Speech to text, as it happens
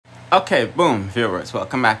Okay, boom, viewers,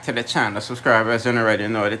 welcome back to the channel. Subscribers, you already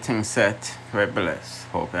know the thing set. We're blessed.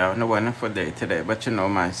 Hope you having a wonderful day today. But you know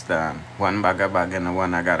my style. One bag and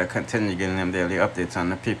one I gotta continue getting them daily updates on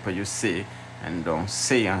the people you see and don't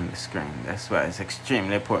see on the screen. That's why it's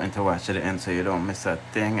extremely important to watch to the end so you don't miss a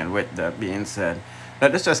thing. And with that being said,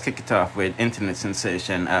 let us just kick it off with internet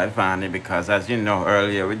sensation Ivany, because as you know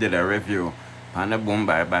earlier we did a review on the Boom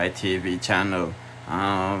Bye Bye TV channel.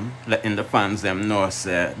 Letting the fans them know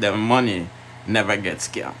say their money never gets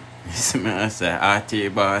scammed. You see me, I say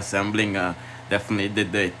RT Boss and Blinger definitely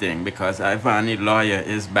did their thing, because Ivany lawyer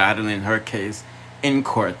is battling her case in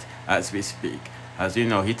court as we speak. As you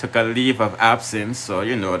know, he took a leave of absence, so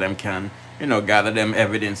you know them can gather them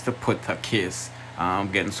evidence to put a case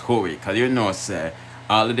against Jaii, because you know say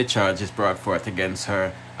all of the charges brought forth against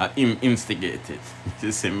her are instigated.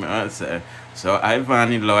 You see me, I say. So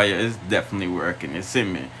Ivany lawyer is definitely working, you see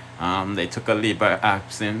me. They took a leave of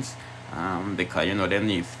absence because you know they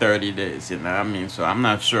need 30 days, you know what I mean. So I'm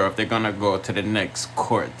not sure if they're gonna go to the next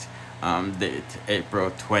court date,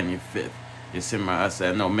 April 25th. You see me, I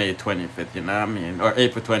said no, May 25th, you know what I mean, or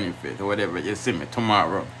April 25th or whatever, you see me,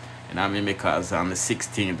 tomorrow, you know what I mean, because on the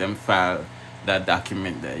 16th them file that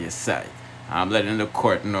document there, you cite. I'm letting the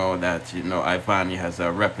court know that, you know, Ivany has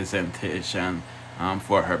a representation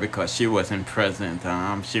for her because she wasn't present.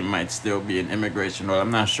 She might still be in immigration, or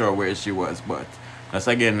I'm not sure where she was, but that's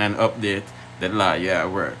again an update. The lawyer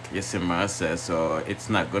at work, you see what I say. So it's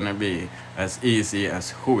not gonna be as easy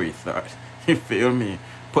as Jaii thought. You feel me?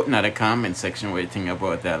 Put in the comment section what you think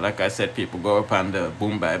about that. Like I said, people, go up on the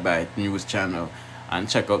Boom Bye Bye news channel and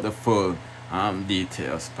check out the full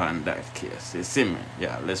details on that case. You see me?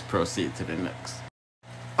 Yeah, let's proceed to the next.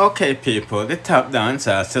 Okay, people, the top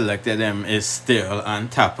dancer I selected them is still on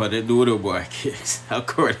top of the Doodle Boy case,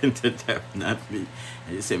 according to them, not me.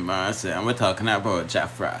 You see, Marcia, and we're talking about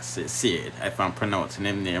Frais, see it, if I'm pronouncing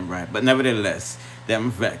his name right. But nevertheless, them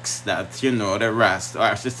vex that, you know, the Rast, or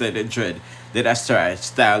I should say the Dread, did I try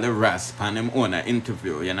style the Rast on them own an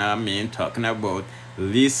interview, you know what I mean? Talking about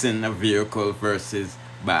leasing a vehicle versus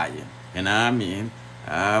buying, you know what I mean?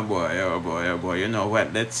 Oh boy, you know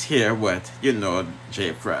what, let's hear what, you know,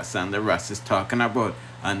 Frais and the Rast is talking about,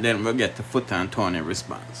 and then we'll get to Foota and Tony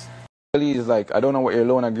response. He's like, I don't know what your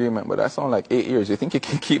loan agreement, but that sounds like 8 years. You think you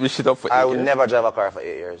can keep this shit up for 8 years? I would never drive a car for 8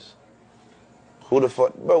 years. Who the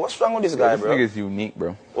fuck? Bro, what's wrong with this guy, bro? This nigga's unique,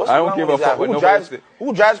 bro. I don't give a fuck with nobody.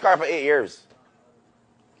 Who drives car for 8 years?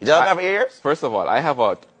 You drive a car for 8 years? First of all, I have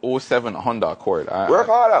a 07 Honda Accord. Work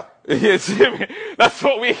harder. You see me? That's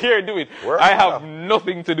what we here doing. Work I have harder.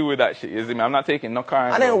 Nothing to do with that shit. You see me? I'm not taking no car.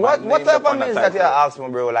 And then what type of means that you ask me,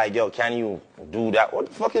 bro? Like, yo, can you do that? What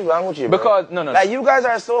the fuck is wrong with you, bro? Because, no. Like, you guys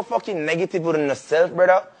are so fucking negative within yourself,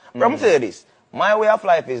 brother. Bro, I'm tell you this. My way of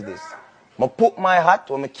life is this. I put my hat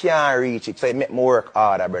where I can't reach it, so it make me work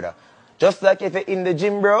harder, brother. Just like if you're in the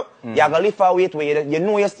gym, bro, you're going to lift a weight where you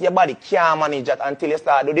know your body can't manage that until you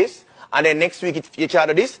start to do this. And then next week you try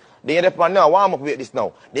to do this. Then you depend now, warm up with this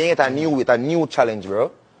now. Then you get a new challenge,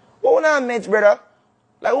 bro. What are mates, brother?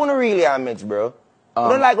 Like, what really are mates, bro? We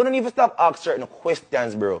don't even stop asking certain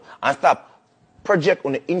questions, bro. And stop project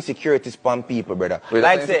on the insecurities upon people, brother. Wait,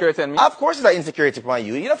 like say, me? of course it's an insecurity upon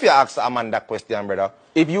you. You don't feel ask a man that question, brother.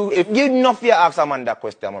 If you not feel ask a man that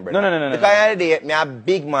question, my brother. No. Because at the end of the day, I'm a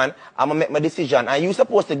big man, I'm going to make my decision. And you're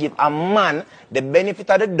supposed to give a man the benefit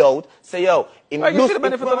of the doubt. Say, yo, if you see the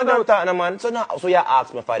benefit of the doubt? Man, so you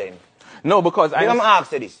ask me for them. No, because I'm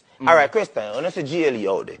ask you this. Alright, Christian, when I say GLE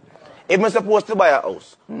out there, if I'm supposed to buy a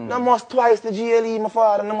house, I must twice the GLE, my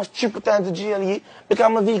father, I must triple times the GLE,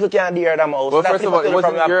 because my vehicle can't do that than my house. Well, first of all, it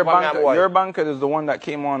wasn't your banker is the one that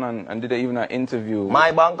came on and did even an interview.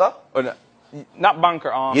 My banker? Not banker.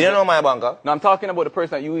 You don't know my banker? No, I'm talking about the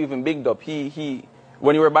person that you even bigged up. He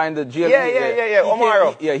when you were buying the GLE. Yeah,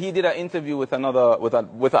 Omaro. He did an interview with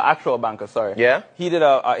with an actual banker, sorry. Yeah? He did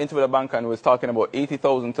an interview with a banker and was talking about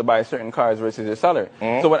 80,000 to buy certain cars versus your salary.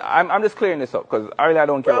 So when I'm just clearing this up, because I really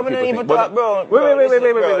don't care what people think. Bro, wait.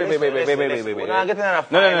 We're not getting on a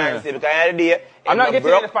finance because at the day, I'm not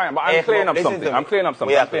getting in the finance, but I'm clearing up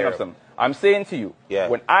something. I'm saying to you,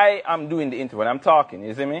 when I am doing the interview, when I'm talking,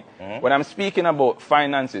 you see me? When I'm speaking about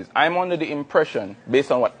finances, I'm under the impression,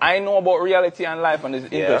 based on what I know about reality and life and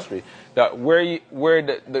this industry, that where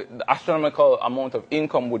the astronomical amount of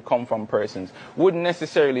income would come from persons wouldn't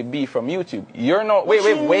necessarily be from YouTube. You're not, wait,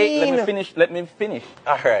 let me finish.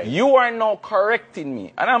 All right. You are now correcting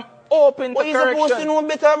me, and I'm open to correction. You're supposed to know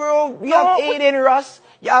better, bro. You have Aiden Ross,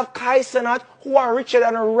 you have Kai Sanat, who are richer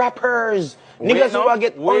than rappers. Niggas who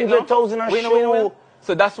get 100,000 a show.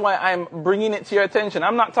 So that's why I'm bringing it to your attention.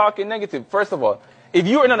 I'm not talking negative. First of all, If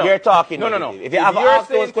you no, you're talking no, negative. no, no. If you have asked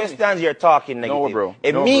those questions, you're talking negative. No, bro.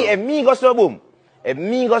 If me go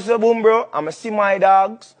so boom, bro, I'ma see my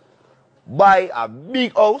dogs buy a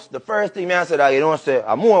big house. The first thing I say that you don't say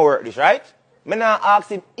I'm more work this, right? Me not ask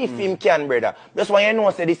him if him can, brother. That's why you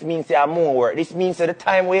know say this means say I'm more work. This means say the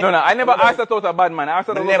time we. No, I never asked that out a bad man. I asked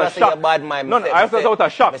that out a shock. Bad man. No, I asked that out a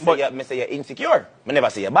shock. Me say you're insecure. Me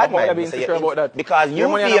never say you're bad man. Me say you're about that. Because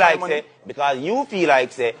you feel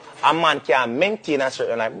like say a man can maintain a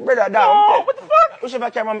certain like brother. No, what the fuck?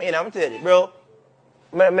 Whichever camera I'm in, I'm telling you, bro.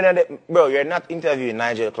 Bro, you're not interviewing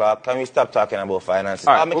Nigel Clark. Can we stop talking about finances?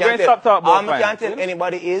 All right, we're going to stop talking about finances. All I can tell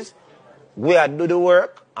anybody is we are do the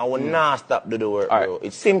work and we'll not stop do the work, bro. Right.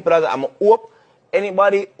 It's simple as I'm hope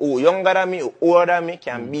anybody who younger than me, who older than me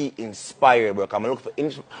can be inspired, bro. Come look for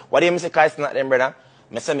what do you say, Christ not them, brother?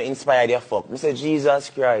 I say me inspired their fuck. I say Jesus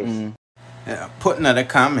Christ. Yeah, put in the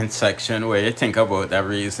comment section where you think about that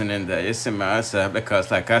reasoning there. You see me,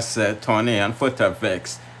 because like I said, Tony and Foota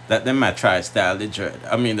vex that they might try style the dread.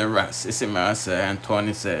 I mean the rest. You see me, and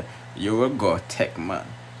Tony said, you will go tech man.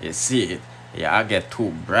 You see it. Yeah, I get too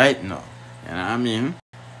bright now. You know what I mean?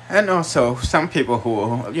 And also, some people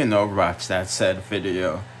who, you know, watch that said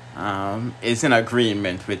video is in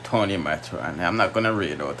agreement with Tony Matterhorn. I'm not going to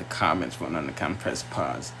read out the comments when I can press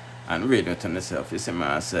pause and read it to myself, you see what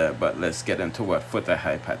I said. But let's get into what Foota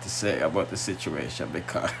Hype had to say about the situation,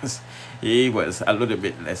 because he was a little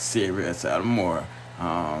bit less serious and more,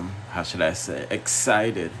 how should I say,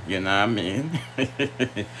 excited, you know what I mean?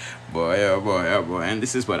 Boy, oh boy, oh boy. And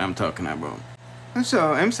this is what I'm talking about. And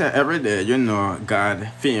so I'm saying every day, you know, God,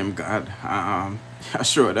 fame God, I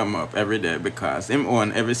show them up every day because him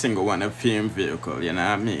own every single one of fame vehicle, you know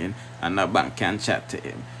what I mean? And no bank can chat to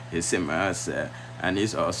him. You see me, I say. And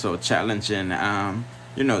he's also challenging,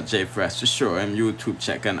 you know, Frais to show him YouTube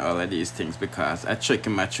check and all of these things because I trick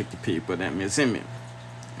him, I trick the people, them, you see me?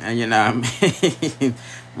 And you know what I mean?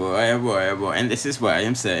 boy, boy, boy. And this is why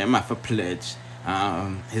I'm saying I'm have to pledge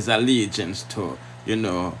his allegiance to, you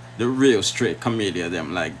know, the real straight comedian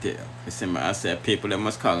them like Dale. You see me, I said people that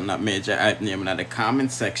must call him that major hype name in the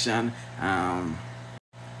comment section.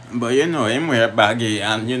 But you know, him wear baggy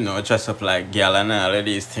and, you know, dress up like gal and all of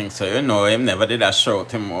these things. So, you know, him never did a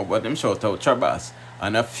shout him more, but him shout out Trabas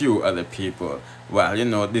and a few other people. Well, you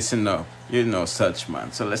know, this enough, you know, such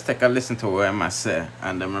man. So let's take a listen to what I say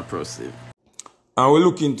and then we proceed. And we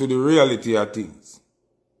look into the reality of things.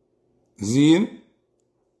 Zine,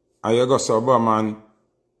 and you got some man,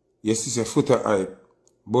 you see a Foota Hype,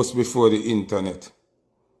 bust before the internet.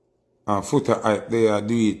 And Foota Hype, they are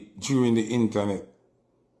do it during the internet.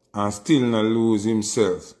 And still not lose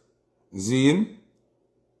himself. Zine,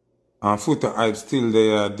 and Foota Hype still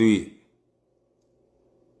there do it.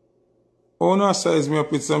 Oh no, size me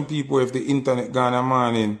up with some people if the internet gone a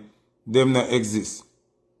morning, them not exist.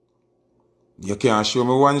 You can't show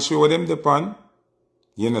me one show with them depend.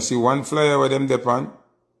 You not see one flyer with them depend.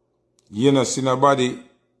 You not see nobody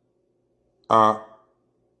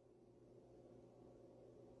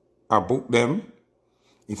book them.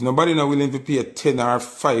 If nobody not willing to pay 10 or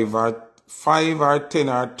 5 or 10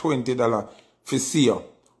 or $20 for see you,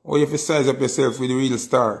 or you have to size up yourself with the real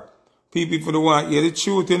star. People for the want hear the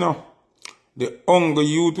truth, you know. The hungry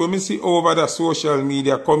youth when me see over the social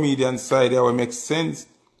media comedian side there will make sense.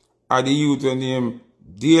 Are the youth named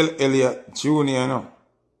Dale Elliott Jr. You know.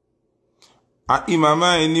 In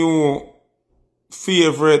my new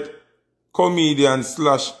favorite comedian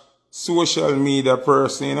 / social media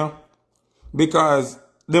person, you know. Because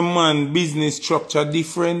the man business structure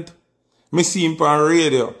different. Me see him on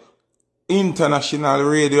radio. International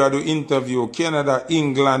radio do interview. Canada,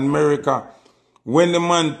 England, America. When the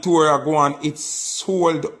man tour go on, it's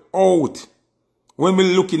sold out. When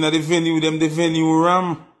we looking at the venue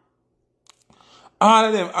ram. All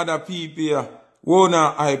of them other people here, won't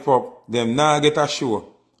hype up, them now get a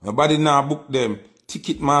show. Nobody now book them.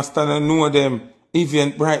 Ticketmaster no know them.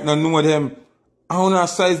 Eventbrite no know them. I wanna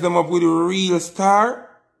size them up with a real star.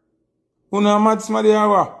 Una mad somebody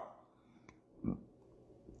hour.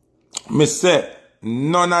 Me say,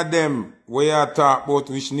 none of them where you talk about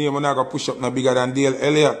which name I'm gonna push up no bigger than Dale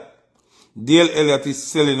Elliott. Dale Elliott is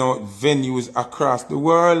selling out venues across the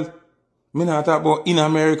world. Me not talk about in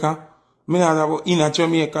America. Me not talk about in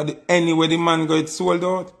Jamaica. Anywhere the man go, it's sold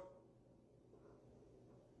out.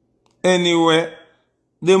 Anywhere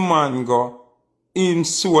the man go, him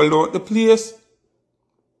sold out the place.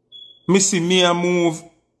 Me see me a move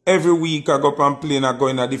every week. I go up and plane. I go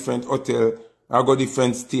in a different hotel. I go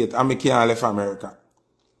different state. And me can't leave America.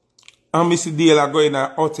 And me see Dale I go in a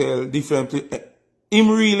hotel different place. Him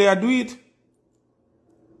really a do it.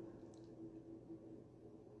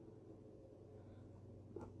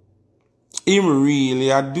 him really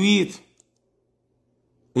a do it.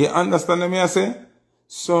 You understand what I say?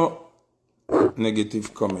 So,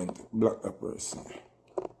 negative comment, block that person.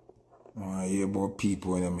 I hear about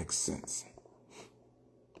people when it makes sense.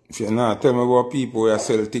 If you're not tell me about people who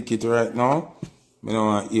sell ticket right now, I don't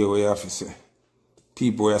want to hear what you have to say.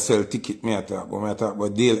 People who sell ticket, I talk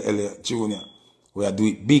about Dale Elliott Jr. We do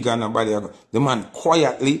it big and nobody. The man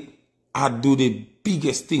quietly I do the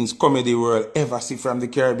biggest things comedy world ever see from the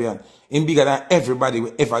Caribbean. Him bigger than everybody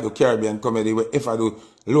will ever do Caribbean comedy, will ever do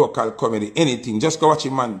local comedy, anything. Just go watch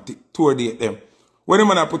him man tour date them. When the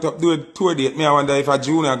man I put up do a tour date, me I wonder if a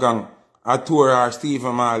junior gang a tour or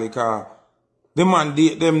Stephen Marley car. The man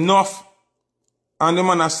date them enough. And the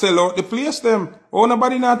man a sell out the place them. Oh,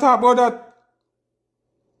 nobody not talk about that.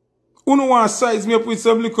 Who no want size me up with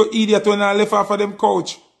some little idiot when I left off of them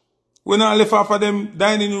couch? When I left off of them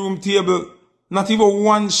dining room table? Not even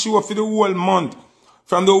one show for the whole month.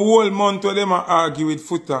 From the whole month where them argue with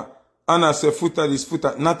Foota. And I say Foota this,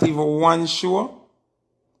 Foota. Not even one show.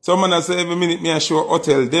 Some man say every minute me a show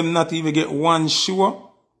hotel. Them not even get one show.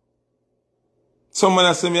 Some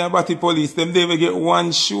man say me a batty police. Them they even get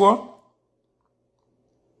one show.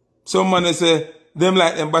 Some man say them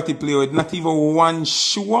like them batty play with. Not even one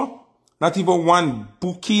show. Not even one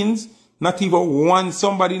bookings. Not even one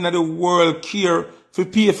somebody in the world care for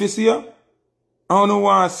pay for see ya. I don't know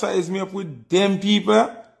why size me up with them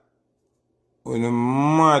people. When a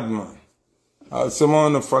madman. Some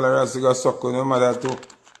of the followers go suck on the mother too.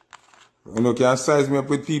 You know, can size me up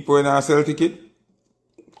with people when I sell ticket?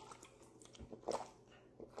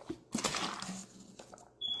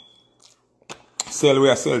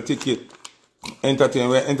 Sell ticket.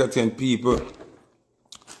 Entertain people.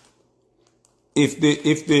 If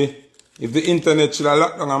the internet should have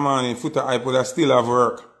locked down a man in Foota, I would have still have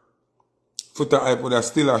work. Foota, I would have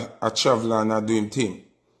still a traveler and a doing thing.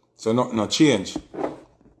 So nothing no change.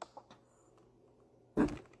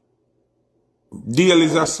 Deal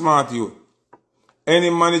is a smart youth.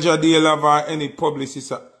 Any manager deal have or any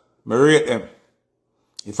publicist, I rate them.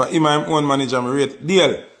 If I am my own manager, I rate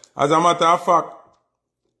deal. As a matter of fact,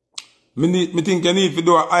 me think you need to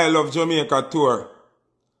do a I Love Jamaica tour.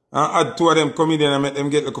 And add two of them comedians and make them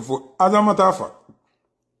get looking for. As a matter of fact,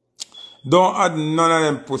 don't add none of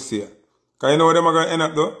them pussy. Because you know what them are going to end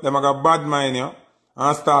up though? Them are going to bad mind you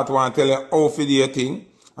and start want to tell you how to do your thing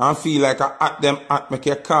and feel like I at them at make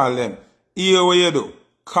you call them. Here what you do?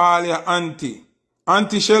 Call your auntie.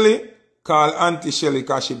 Auntie Shelly? Call Auntie Shelly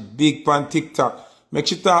because she big pan TikTok. Make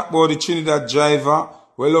she talk about the Trinidad driver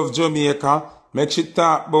we love Jamaica. Make she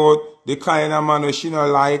talk about the kind of man we she not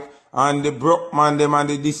like. And the broke man, them and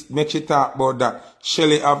the this, make you talk about that.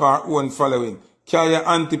 Shelly have her own following. Carry your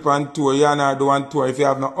auntie pan tour, you and do one tour. If you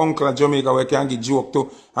have no uncle in Jamaica where you can get joke to,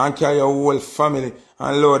 and carry your whole family,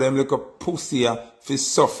 and Lord, them look a pussy here, for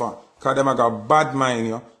suffer. Cause them have got bad mind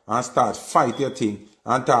you, and start fight your thing,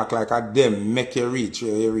 and talk like a them make you reach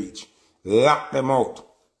where you reach. Lock them out.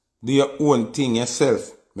 Do your own thing yourself.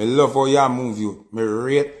 Me love how you move you. Me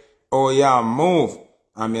rate how you move.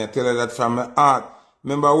 And me tell you that from my heart.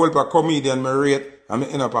 Remember, I help a comedian, me rate, and me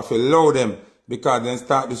end up have to allow them because they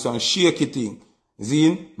start do some shaky thing.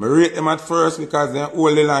 See, me rate them at first because they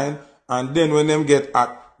hold the line, and then when them get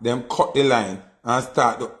at, them cut the line and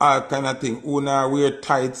start do all kind of thing. Who now wear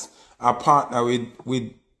tights, a partner with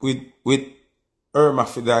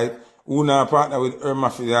hermaphrodite. Who now partner with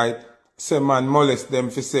hermaphrodite. Some man molest them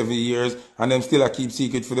for 7 years, and them still a keep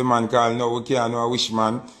secret for the man called no, we can't know a wish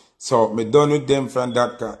man. So, me done with them from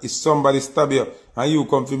that car. If somebody stab you, and you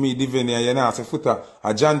come for me defend and you know, say, Foota,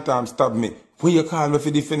 a John Tam stab me. When you call me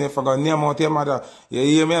for defend if I go name out your mother, you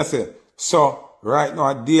hear me I say? So, right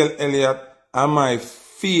now, Dale Elliott are my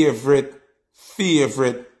favorite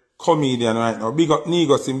comedian right now. Big up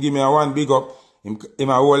Negos, him give me a one big up. Him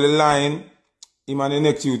a hold the line. Him and the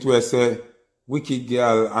next youth where say, Wicked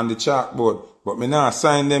Girl on the chalkboard. But me not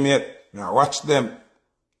sign them yet. Me watch them.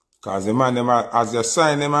 Cause the man, them as you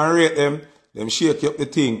sign them and rate them shake up the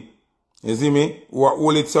thing. You see me? What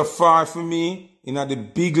hold it so far for me in the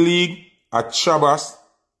big league at Chabas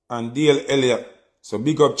and Dale Elliott. So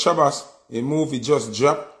big up Chabas, a movie just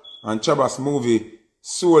dropped, and Chabas movie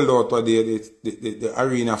sold out today, the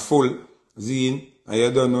arena full. Zine, and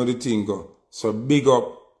you don't know the thing go. So big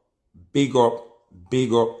up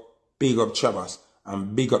Chabas,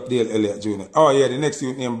 and big up Dale Elliott Jr. Oh yeah, the next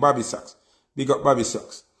youth named Bobby Sachs. Big up Bobby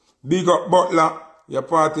Sachs. Big up Butler, your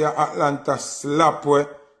party at Atlanta Slapway,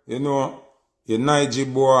 you know, your Niger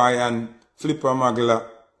boy and Flipper Magla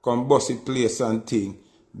come bossy place and thing.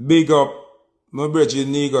 Big up my brother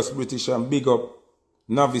Negos British and big up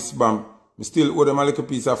Novice Bam. I still owe them a little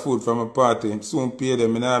piece of food from a party. Soon pay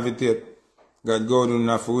them and have it yet. God go do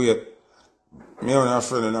not for wait. Me and a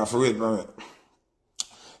friend enough for wait for me.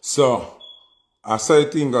 So, I saw a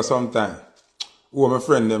thing go sometime. Who my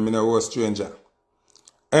friend them in a was stranger.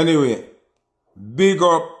 Anyway, big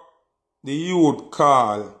up the youth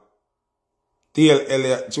call Dale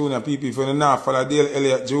Elliott Jr. People, if you not follow Dale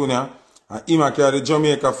Elliott Jr., and him carry the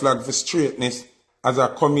Jamaica flag for straightness as a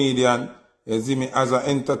comedian, you see me, as an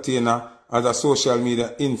entertainer, as a social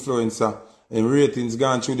media influencer. And ratings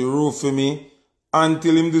gone through the roof for me.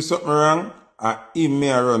 Until him do something wrong, and him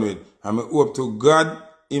may run with. And I hope to God,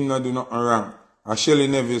 him not do nothing wrong. And Shelly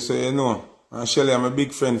Neville, so you know. And Shelly, I'm a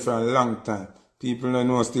big friend for a long time. People don't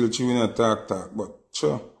know still chewing and talk, but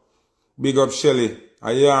sure. Big up Shelly.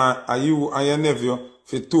 Are you and your nephew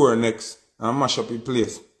for tour next and mash up your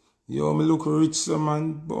place? Yo, me look rich, so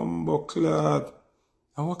man, bumbo clad.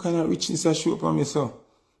 And what kind of richness I show up on me, so?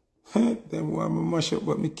 Them want me mash up,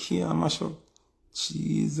 but me can't mash up.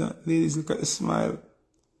 Jesus, ladies, look at the smile.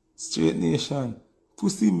 Straight nation.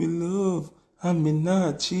 Pussy me love, and me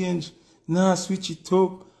not change. Nah, switch it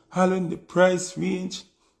up. All in the price range.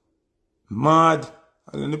 Mad.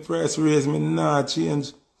 All in the price raise, me not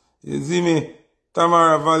change. You see me?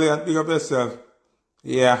 Tamara Valiant, pick up yourself.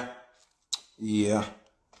 Yeah.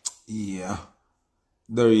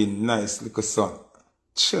 Very nice little son.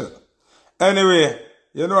 Chill. Anyway,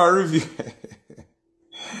 you know a review.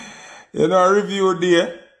 You know a review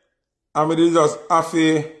there. I did just have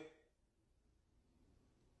to,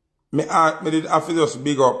 me did have to just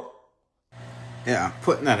big up. Yeah,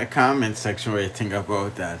 put in the comment section what you think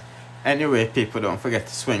about that. Anyway, people, don't forget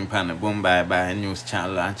to swing pan the Boom Bye Bye news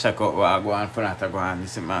channel and check out what I go on for that. I go on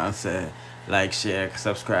this man say like, share,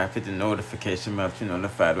 subscribe, hit the notification bell to be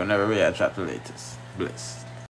notified whenever we drop the latest. Bless.